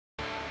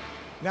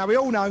Now, we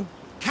all know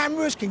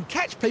cameras can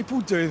catch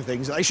people doing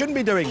things that they shouldn't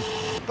be doing,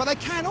 but they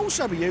can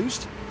also be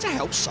used to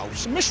help solve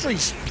some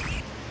mysteries.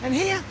 And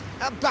here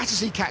at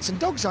Battersea Cats and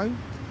Dogs Home,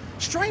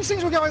 strange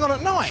things were going on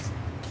at night,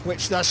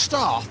 which the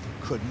staff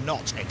could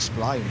not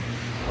explain.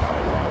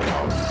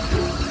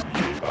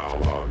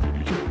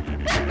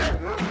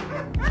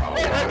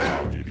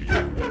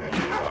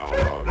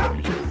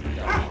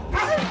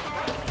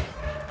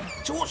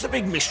 So what's the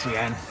big mystery,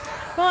 Anne?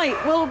 Right,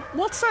 well,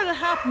 what started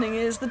happening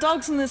is the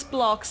dogs in this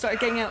block started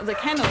getting out of the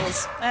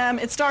kennels.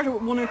 It started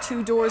with 1 or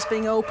 2 doors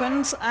being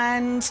opened,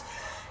 and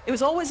it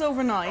was always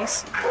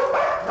overnight.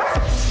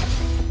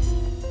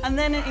 And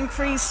then it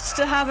increased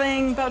to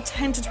having about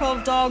 10 to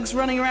 12 dogs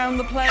running around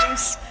the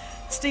place,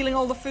 stealing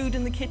all the food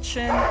in the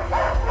kitchen.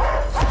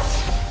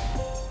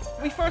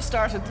 We first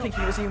started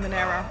thinking it was human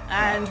error,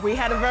 and we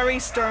had a very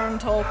stern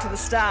talk to the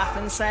staff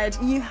and said,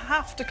 you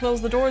have to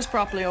close the doors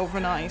properly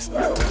overnight.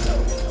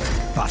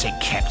 But it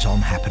kept on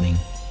happening.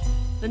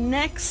 The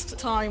next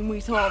time we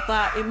thought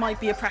that it might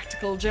be a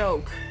practical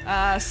joke.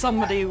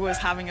 Somebody was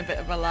having a bit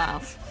of a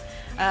laugh.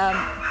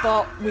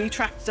 But we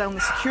tracked down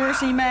the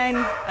security men,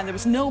 and there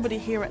was nobody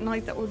here at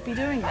night that would be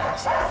doing that.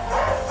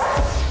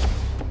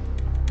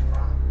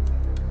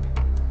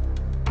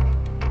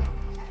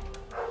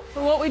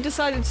 So what we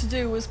decided to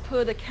do was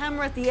put a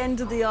camera at the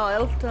end of the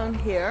aisle down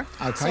here,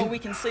 so we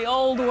can see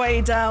all the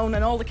way down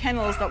and all the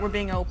kennels that were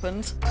being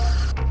opened.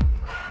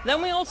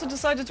 Then we also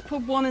decided to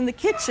put one in the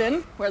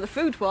kitchen where the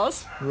food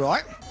was.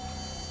 Right.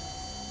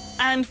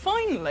 And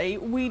finally,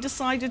 we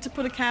decided to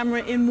put a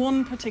camera in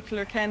one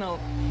particular kennel,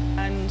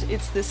 and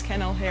it's this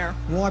kennel here.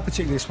 Why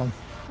particularly this one?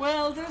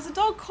 Well, there's a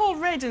dog called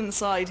Red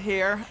inside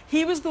here.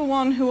 He was the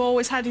one who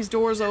always had his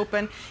doors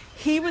open.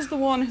 He was the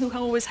one who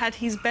always had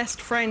his best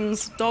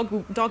friends,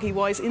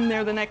 doggy-wise, in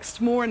there the next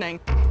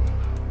morning.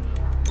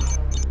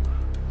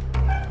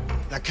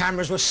 The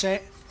cameras were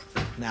set.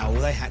 Now all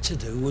they had to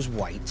do was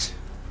wait.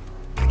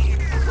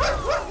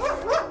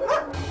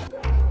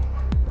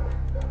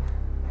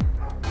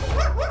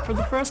 For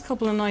the first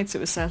couple of nights it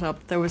was set up,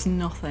 there was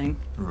nothing.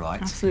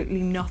 Right.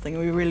 Absolutely nothing.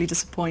 We were really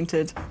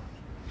disappointed.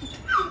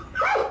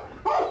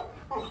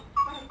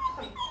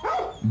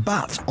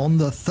 But on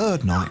the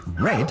third night,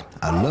 Red,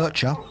 a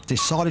lurcher,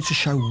 decided to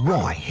show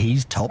why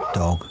he's top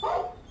dog.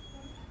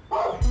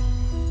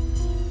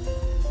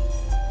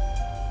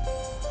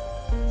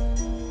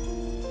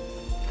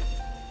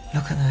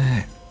 Look at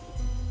that.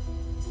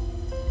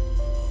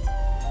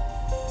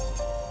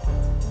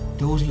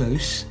 Doors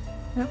loose.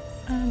 Yep,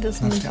 and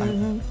just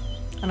and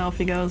off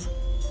he goes.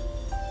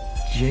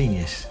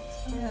 Genius.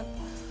 Yep.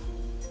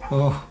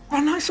 Oh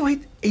no, so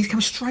he's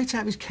come straight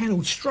out of his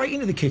kennel, straight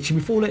into the kitchen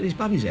before letting his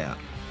buddies out.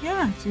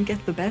 Yeah, you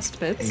get the best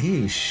bits.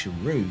 He is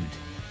shrewd.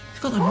 He's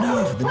got the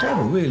nerve of the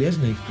devil, really,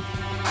 hasn't he?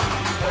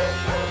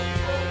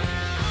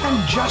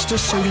 And just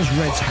as soon as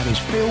Red's had his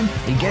film,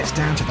 he gets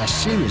down to the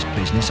serious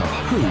business of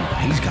who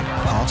he's going to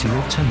party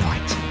with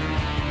tonight.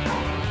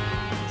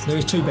 So they're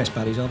his 2 best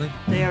buddies, are they?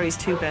 They are his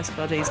 2 best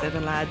buddies, they're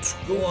the lads.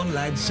 Go on,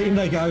 lads, see him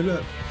they go,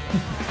 look.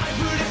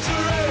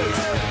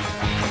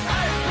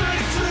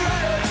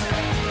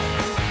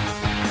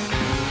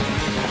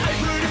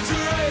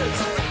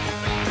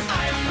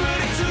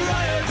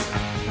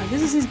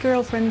 This is his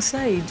girlfriend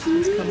Sage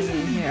who's coming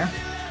in here,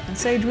 and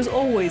Sage was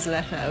always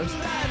let out.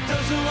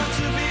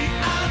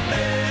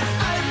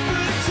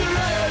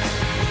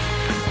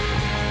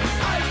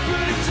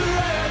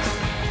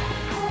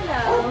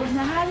 Hello,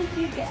 now how did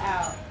you get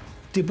out?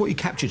 Did what you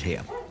captured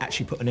here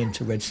actually put an end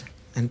to Red's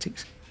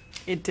antics?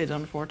 It did,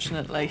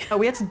 unfortunately.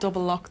 We had to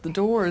double lock the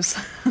doors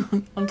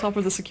on top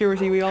of the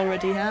security we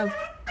already have.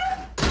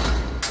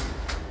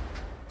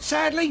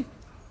 Sadly,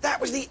 that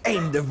was the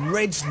end of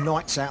Red's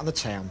nights out of the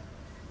town.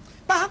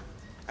 But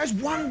as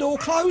one door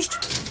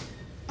closed,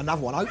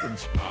 another one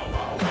opened.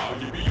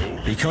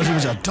 Because he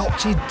was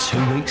adopted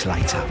 2 weeks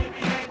later.